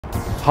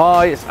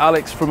Hi, it's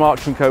Alex from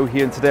Archer & Co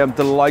here, and today I'm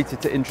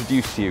delighted to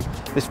introduce to you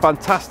this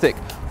fantastic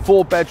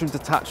 4-bedroom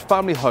detached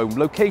family home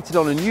located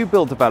on a new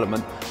build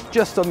development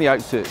just on the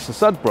outskirts of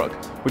Sudbrook,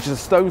 which is a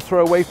stone's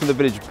throw away from the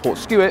village of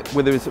Portskewett,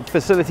 where there is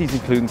facilities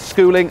including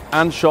schooling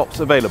and shops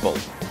available.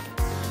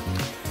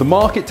 The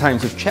market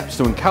towns of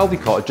Chepstow and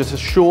Caldicot are just a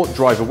short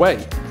drive away,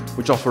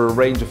 which offer a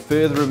range of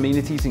further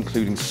amenities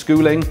including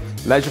schooling,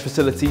 leisure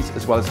facilities,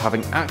 as well as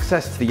having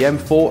access to the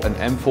M4 and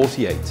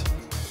M48.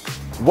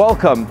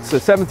 Welcome to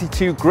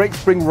 72 Great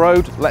Spring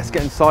Road. Let's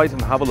get inside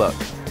and have a look.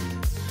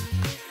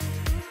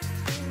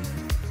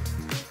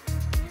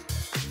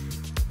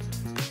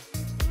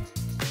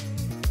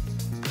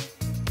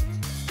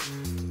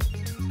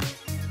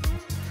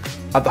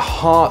 At the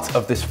heart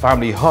of this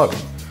family home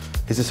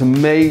is this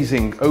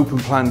amazing open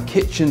plan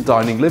kitchen,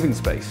 dining, living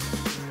space.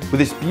 With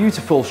this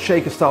beautiful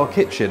shaker style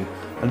kitchen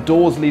and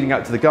doors leading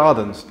out to the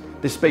gardens,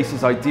 this space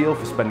is ideal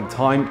for spending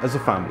time as a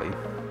family.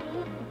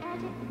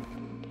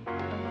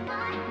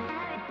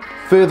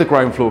 Further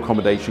ground floor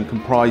accommodation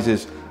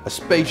comprises a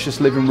spacious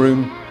living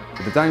room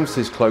with a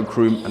downstairs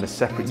cloakroom and a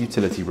separate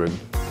utility room.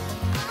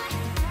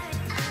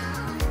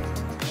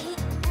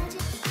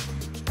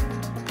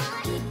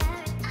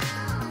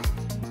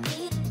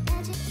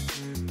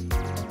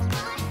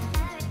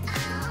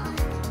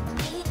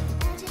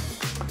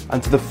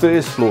 And to the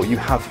first floor you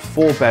have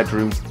 4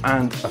 bedrooms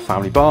and a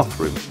family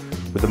bathroom,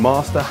 with the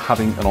master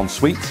having an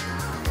ensuite.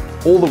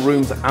 All the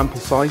rooms are ample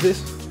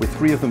sizes, with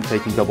 3 of them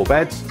taking double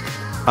beds,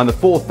 and the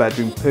 4th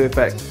bedroom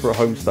perfect for a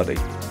home study.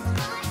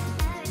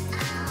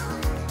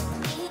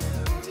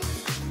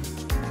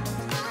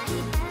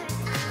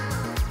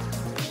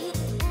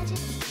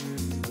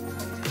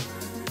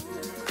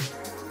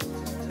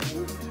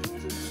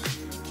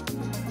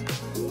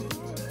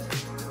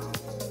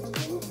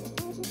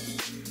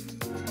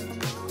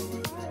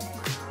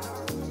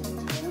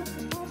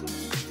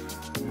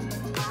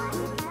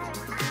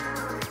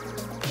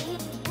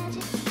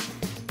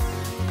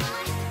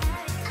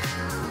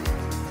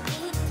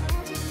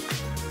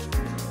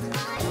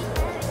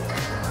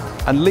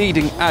 And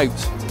leading out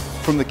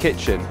from the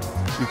kitchen,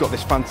 you've got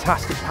this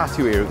fantastic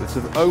patio area that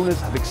the owners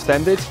have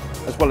extended.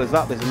 As well as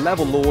that, there's a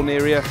level lawn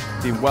area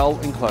being well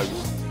enclosed.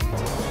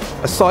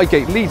 A side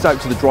gate leads out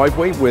to the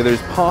driveway where there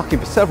is parking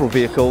for several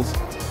vehicles.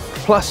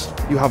 Plus,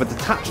 you have a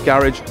detached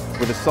garage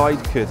with a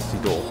side courtesy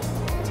door.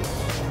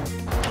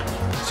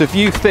 So if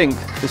you think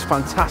this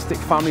fantastic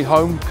family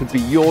home could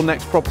be your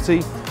next property,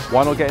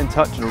 why not get in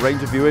touch and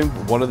arrange a viewing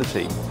with one of the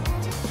team.